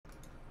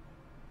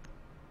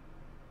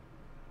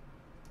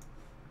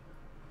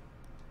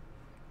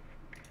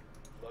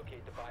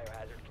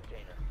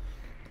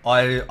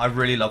I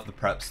really love the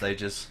prep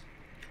stages.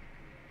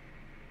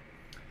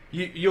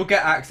 You'll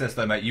get access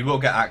though, mate. You will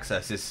get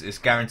access. It's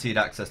guaranteed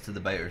access to the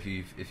beta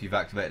if you've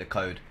activated a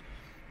code.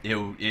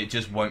 It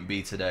just won't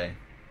be today.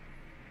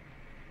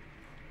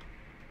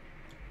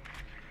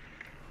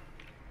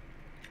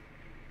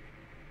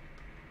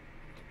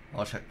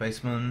 I'll check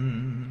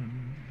basement.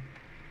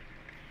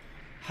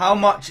 How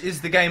much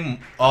is the game?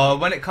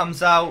 When it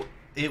comes out,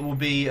 it will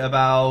be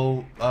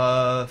about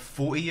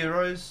 40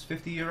 euros,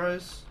 50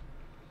 euros.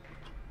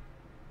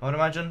 I would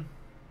imagine.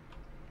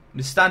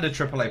 It's standard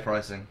AAA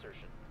pricing.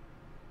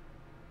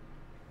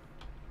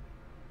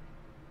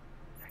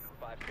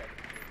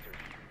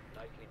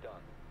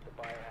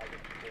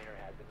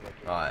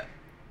 Alright.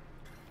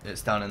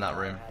 It's down in that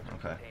room.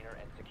 Okay.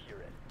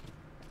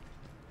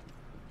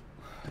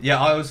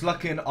 Yeah, I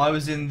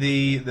was in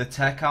the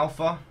tech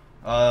alpha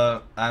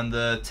and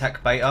the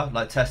tech beta,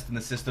 like testing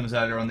the systems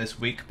earlier on this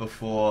week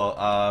before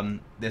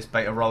this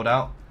beta rolled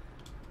out.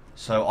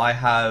 So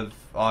I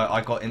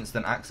got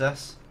instant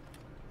access.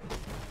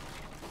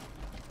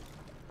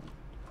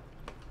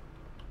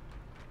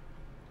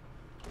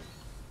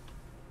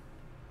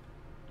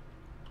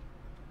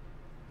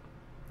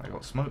 I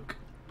got smoke.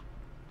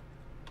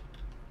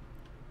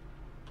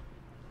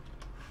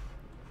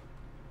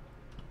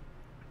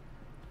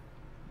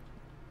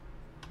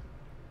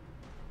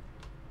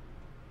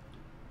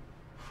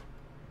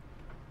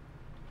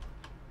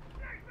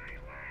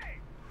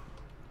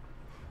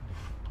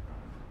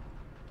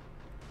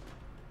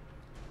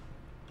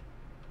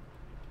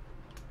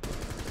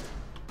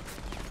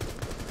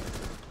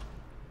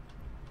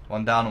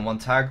 One down and one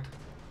tagged.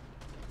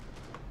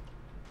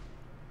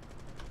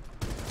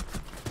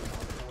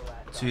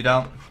 Two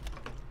down.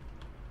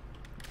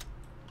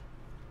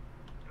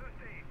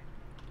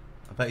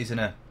 I bet he's in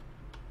here.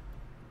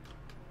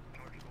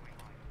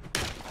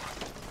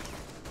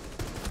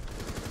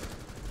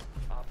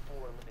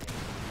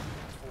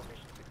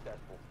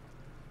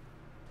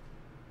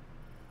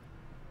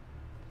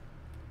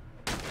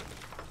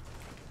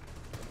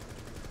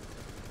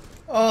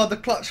 Oh, the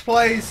clutch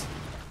plays!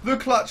 The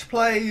clutch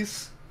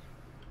plays!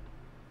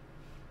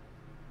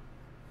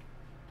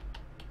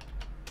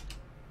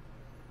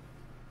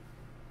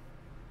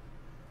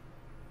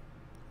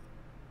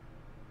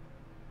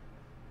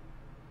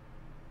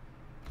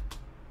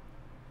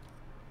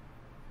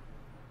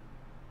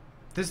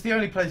 This is the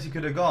only place he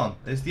could have gone.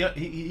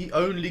 He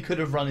only could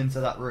have run into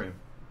that room.